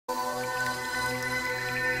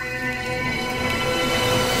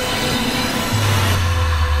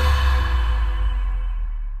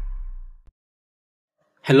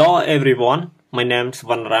Hello everyone, my name is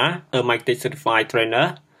Vanra, a MikroTik certified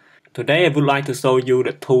trainer. Today I would like to show you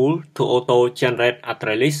the tool to auto-generate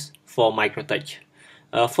address list for MikroTik.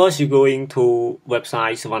 First you go into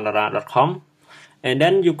website vanra.com and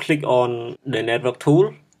then you click on the network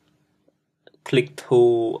tool, click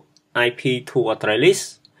to IP to address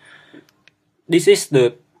list. This is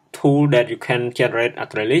the tool that you can generate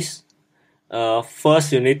address list.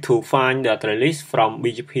 First you need to find the address list from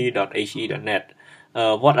bgp.he.net.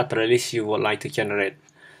 What address list you would like to generate.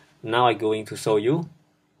 Now I'm going to show you.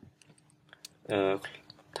 Type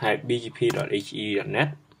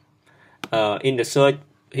bgp.he.net. In the search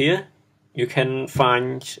here, you can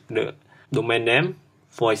find the domain name.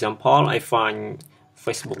 For example, I find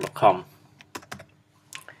facebook.com.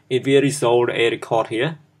 It will result the area code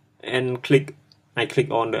here, and I click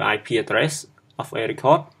on the IP address of area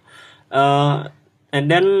code, and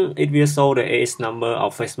then it will show the AS number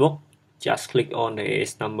of Facebook. Just click on the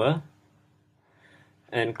AS number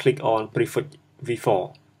and click on prefix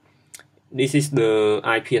v4. This is the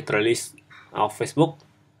IP address list of Facebook.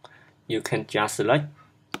 You can just select,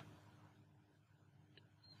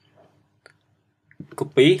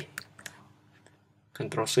 copy,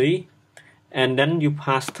 Ctrl C, and then you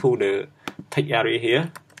pass to the text area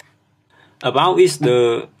here. About is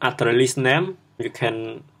the address list name. You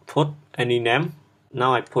can put any name.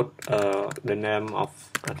 Now I put the name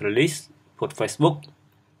of address list, put Facebook,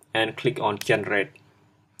 and click on generate.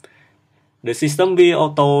 The system will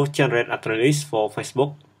auto generate address list for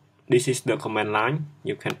Facebook. This is the command line.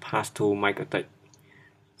 You can pass to MikroTik.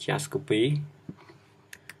 Just copy,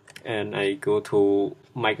 and I go to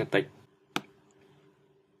MikroTik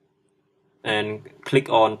and click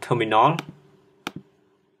on terminal.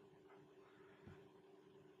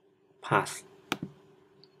 Pass.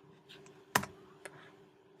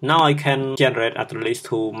 Now I can generate address list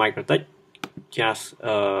to MikroTik. Just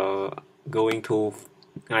going to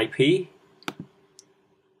IP,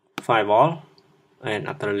 firewall, and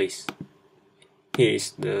address list. Here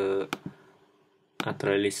is the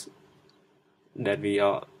address list that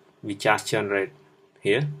we just generate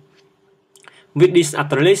here. With this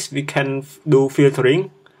address list, we can do filtering.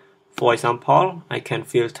 For example, I can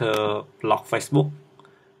filter block Facebook,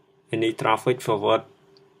 any traffic forward,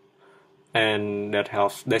 and that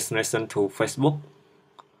has destination to Facebook,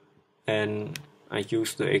 and I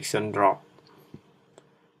use the action drop.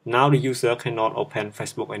 Now the user cannot open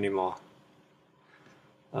Facebook anymore.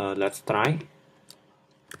 Let's try.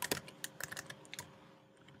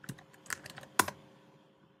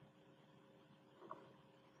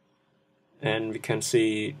 And we can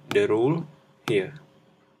see the rule here,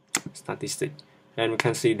 statistic, and we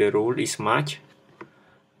can see the rule is matched,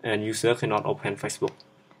 and user cannot open Facebook.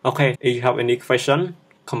 Okay, if you have any question,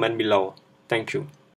 comment below. Thank you.